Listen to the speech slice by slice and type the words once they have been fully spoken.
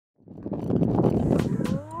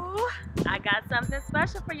got something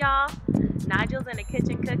special for y'all. Nigel's in the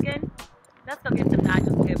kitchen cooking. Let's go get some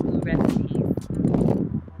Nigel's Good Food recipes.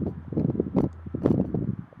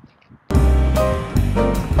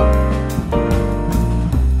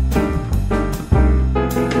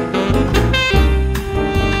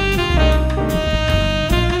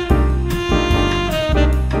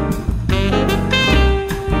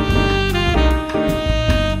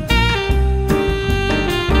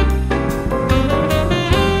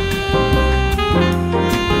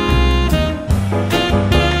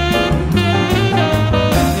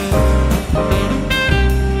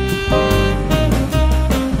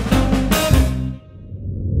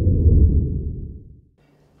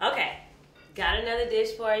 Okay, got another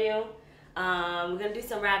dish for you. We're gonna do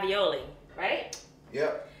some ravioli, right?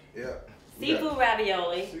 Yep. Seafood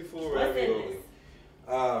ravioli. Seafood What's in ravioli. this?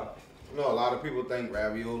 You know, a lot of people think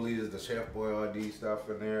ravioli is the Chef Boyardee stuff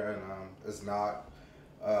in there, and it's not.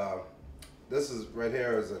 This is right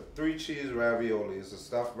here is a 3-cheese ravioli. It's a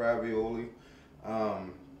stuffed ravioli.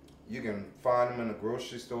 You can find them in the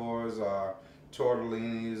grocery stores, or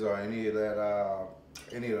tortellinis, or any of the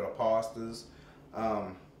pastas.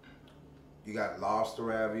 You got lobster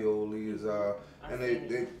raviolis, and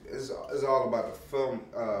it's all about the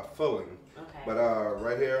filling. Okay. But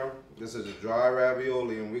right here, this is a dry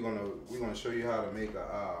ravioli, and we're gonna show you how to make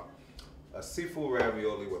a seafood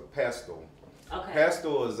ravioli with pesto. Okay.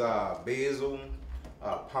 Pesto is basil,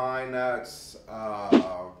 pine nuts,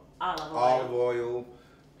 olive oil,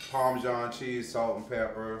 Parmesan cheese, salt and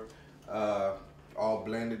pepper, all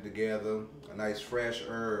blended together. A nice fresh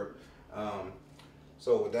herb.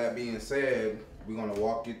 So with that being said, we're gonna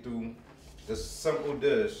walk you through this simple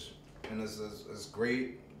dish, and it's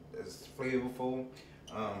great, it's flavorful.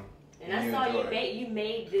 And I saw you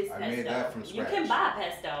made this pesto. I made that from scratch. You can buy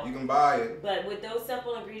pesto. You can buy it. But with those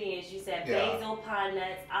simple ingredients, you said basil, pine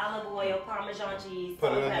nuts, olive oil, Parmesan cheese, Put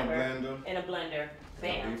salt, it in pepper, a blender. in a blender.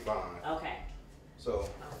 Bam. It'll be fine. Okay. So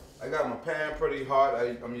I got my pan pretty hot.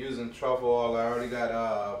 I'm using truffle oil. I already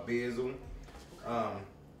got basil,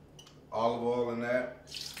 olive oil in that.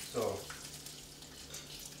 So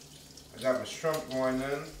I got my shrimp going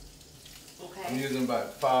in. Okay. I'm using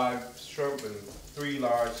about 5 shrimp and 3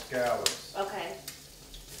 large scallops. Okay.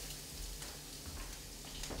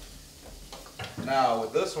 Now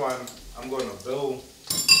with this one, I'm going to build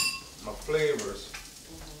my flavors.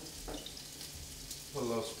 Put a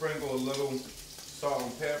little sprinkle, a little salt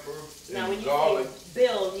and pepper. Now and when garlic. you say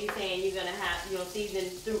build, you saying you're gonna have season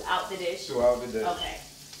throughout the dish. Throughout the dish. Okay.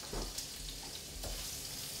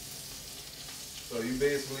 So you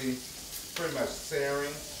basically pretty much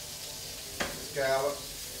searing the scallops,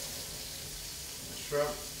 the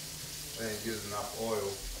shrimp, and it gives enough oil.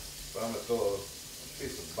 So I'm gonna throw a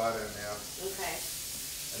piece of butter in there. Okay.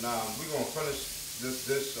 And we're gonna finish this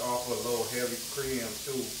dish off with a little heavy cream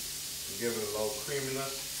too, to give it a little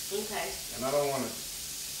creaminess. Okay. And I don't want to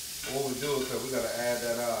overdo it because we gotta add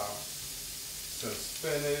that some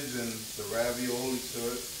spinach and the ravioli to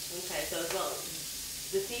it. Okay, so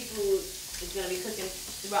the seafood is gonna be cooking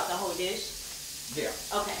throughout the whole dish. Yeah.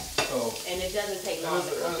 Okay. So and it doesn't take long.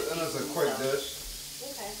 And it's a quick dish.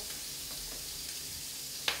 Okay.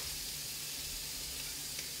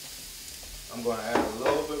 I'm going to add a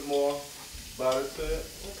little bit more butter to it.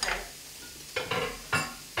 Okay.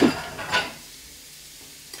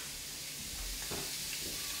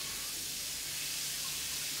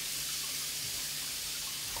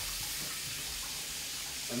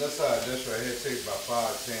 And this dish right here takes about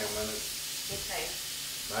 5-10 minutes. Okay.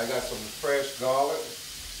 Now I got some fresh garlic.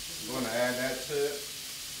 I'm going to add that to it.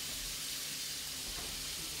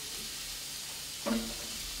 I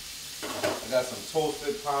got some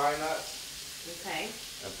toasted pine nuts. Okay.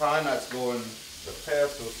 And pine nuts go in the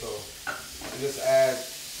pesto, so I just add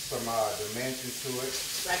some dimension to it.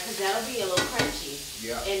 Right, because that'll be a little crunchy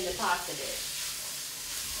in the pasta dish.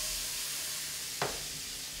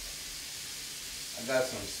 I got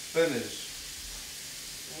some spinach.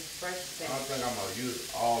 Nice fresh spinach. I don't think I'm going to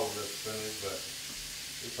use all of this spinach, but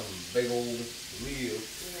it's some big old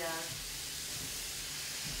leaves. Yeah.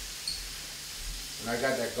 And I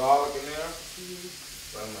got that garlic in there.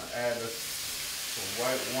 So I'm going to add some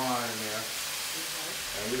white wine in there.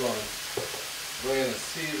 Okay. And we're going to go ahead and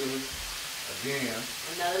season again.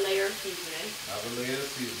 Another layer of seasoning. Another layer of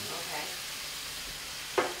seasoning. Okay.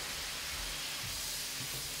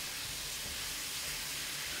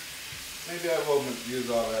 Maybe I won't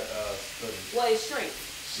use all that spinach. Well, it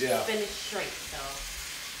shrinks. Yeah. Spinach shrinks, so.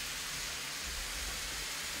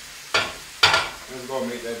 It's going to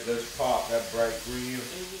make that dish pop, that bright green. The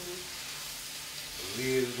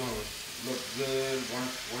lid is going to look good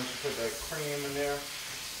once you put that cream in there.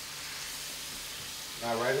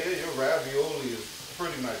 Now right here, your ravioli is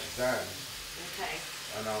pretty much done. Okay.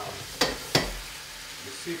 And the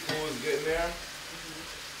seafood is getting there.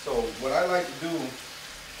 Mm-hmm. So what I like to do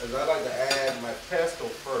is I like to add my pesto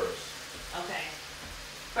first. Okay.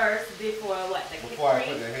 First, before what? Before I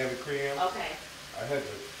put the heavy cream. Okay. I had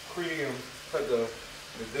the cream, put the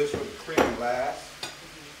dish with the cream last.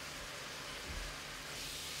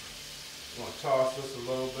 I'm going to toss this a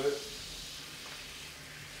little bit.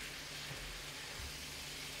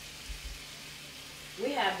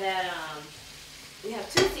 We have that, we have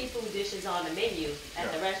 2 seafood dishes on the menu at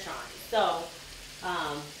the restaurant. So,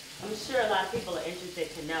 I'm sure a lot of people are interested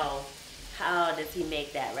to know how does he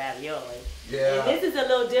make that ravioli. Yeah. And this is a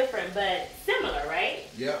little different, but similar, right?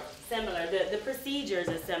 Yeah. Similar. The procedures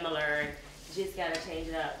are similar. You just got to change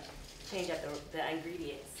up the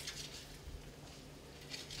ingredients.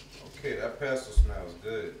 Okay, that pesto smells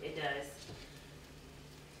good. It does.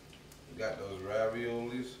 We got those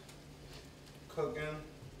raviolis cooking.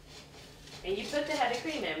 And you put the heavy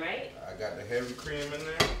cream in, right? I got the heavy cream in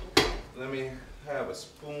there. Okay. Let me have a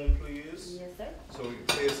spoon, please. Yes, sir. So we can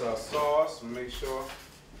taste our sauce and make sure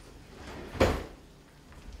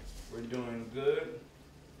we're doing good.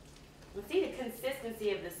 Well, see, the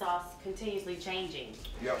consistency of the sauce continuously changing.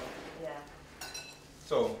 Yep. Yeah.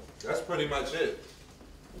 So that's pretty much it.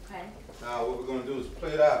 Okay. Now what we're going to do is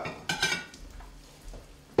plate out.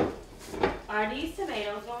 Are these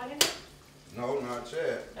tomatoes going in there? No, not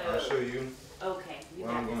yet. I'll show you. Okay. What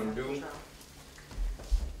I'm going to do. I'm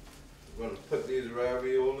going to put these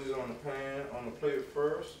raviolis on the pan, on the plate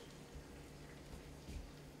first.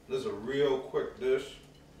 This is a real quick dish.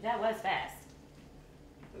 That was fast.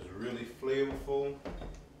 It's really flavorful.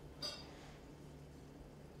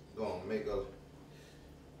 Gonna make a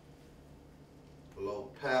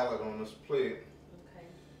little palette on this plate. Okay.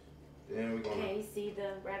 Then we're gonna. Can you see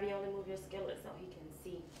the ravioli? Move your skillet so he can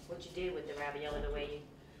see what you did with the ravioli, the way you.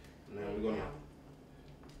 And then we're gonna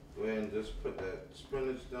go ahead and just put that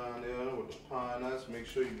spinach down there with the pine nuts. Make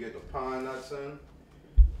sure you get the pine nuts in,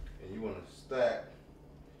 and you wanna stack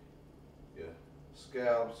your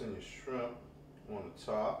scallops and your shrimp on the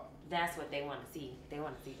top. That's what they want to see. They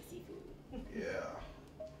want to see the seafood. Yeah.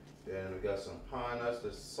 Then we got some pine nuts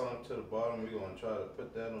that's sunk to the bottom. We're going to try to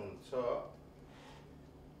put that on the top.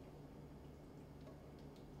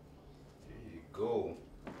 There you go.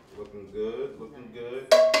 Looking good, looking good.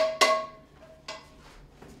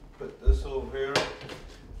 Put this over here.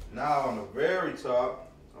 Now on the very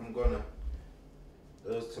top, I'm going to,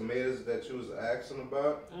 those tomatoes that you was asking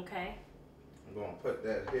about. Okay. I'm going to put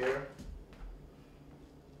that here.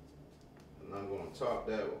 And I'm going to top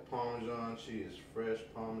that with Parmesan cheese, fresh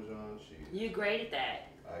Parmesan cheese. You grated that,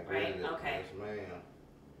 I grated it. Okay. Yes, ma'am.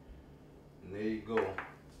 And there you go.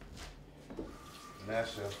 And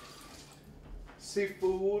that's your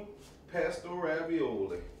seafood pesto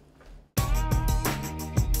ravioli.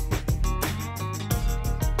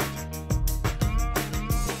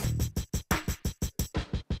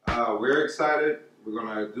 We're excited. We're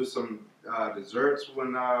going to do some desserts when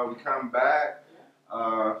we come back.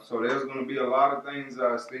 So there's going to be a lot of things.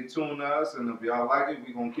 Stay tuned to us, and if y'all like it,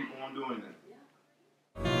 we're going to keep on doing it.